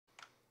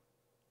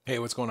Hey,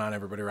 what's going on,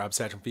 everybody? Rob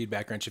Satch from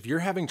Feedbackwrench. If you're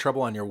having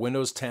trouble on your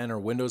Windows 10 or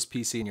Windows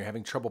PC and you're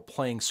having trouble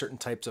playing certain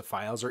types of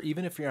files, or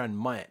even if you're on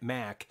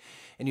Mac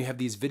and you have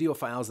these video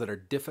files that are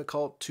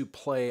difficult to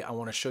play, I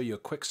want to show you a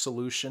quick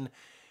solution.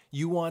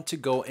 You want to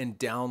go and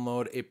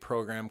download a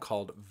program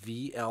called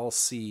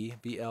VLC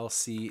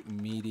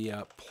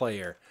Media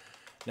Player.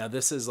 Now,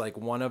 this is like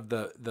one of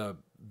the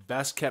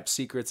best kept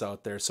secrets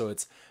out there. So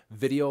it's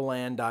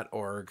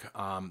videoland.org.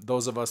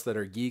 Those of us that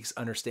are geeks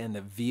understand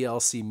that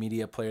VLC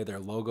Media Player, their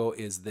logo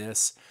is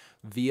this.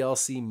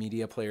 VLC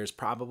Media Player is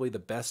probably the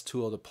best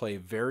tool to play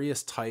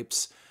various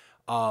types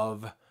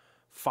of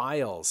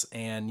files.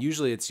 And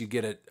usually it's you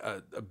get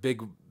a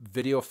big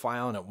video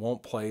file and it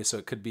won't play. So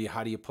it could be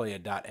how do you play a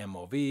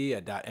 .mov,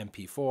 a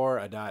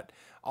 .mp4,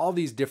 all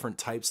these different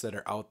types that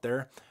are out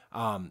there.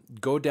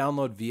 Go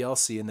download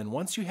VLC, and then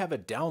once you have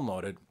it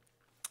downloaded,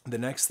 the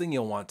next thing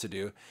you'll want to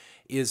do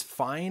is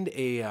find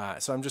a,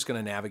 so I'm just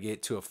going to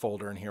navigate to a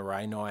folder in here where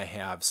I know I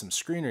have some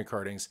screen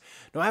recordings.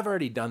 Now, I've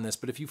already done this,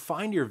 but if you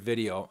find your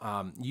video,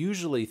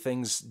 usually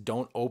things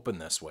don't open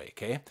this way,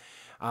 okay?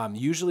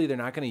 Usually they're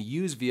not going to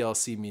use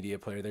VLC Media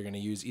Player. They're going to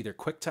use either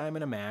QuickTime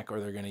in a Mac, or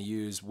they're going to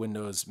use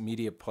Windows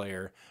Media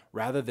Player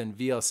rather than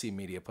VLC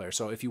Media Player.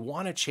 So if you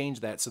want to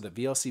change that so that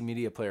VLC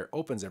Media Player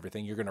opens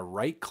everything, you're going to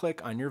right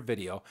click on your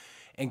video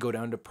and go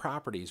down to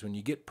Properties. When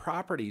you get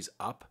Properties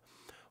up,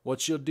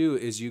 what you'll do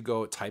is you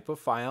go type of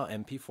file,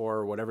 MP4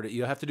 or whatever.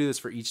 You'll have to do this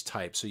for each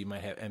type. So you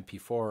might have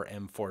MP4 or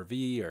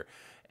M4V or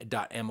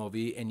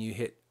 .mov, and you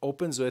hit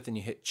opens with and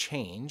you hit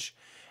change.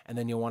 And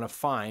then you'll want to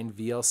find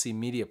VLC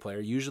Media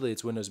Player. Usually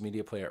it's Windows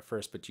Media Player at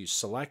first, but you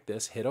select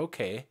this, hit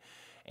OK,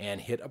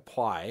 and hit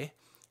apply.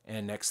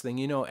 And next thing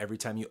you know, every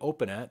time you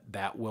open it,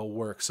 that will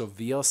work. So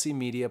VLC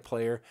Media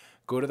Player,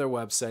 go to their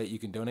website. You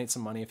can donate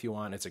some money if you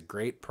want. It's a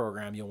great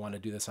program. You'll want to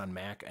do this on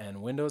Mac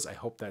and Windows. I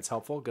hope that's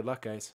helpful. Good luck, guys.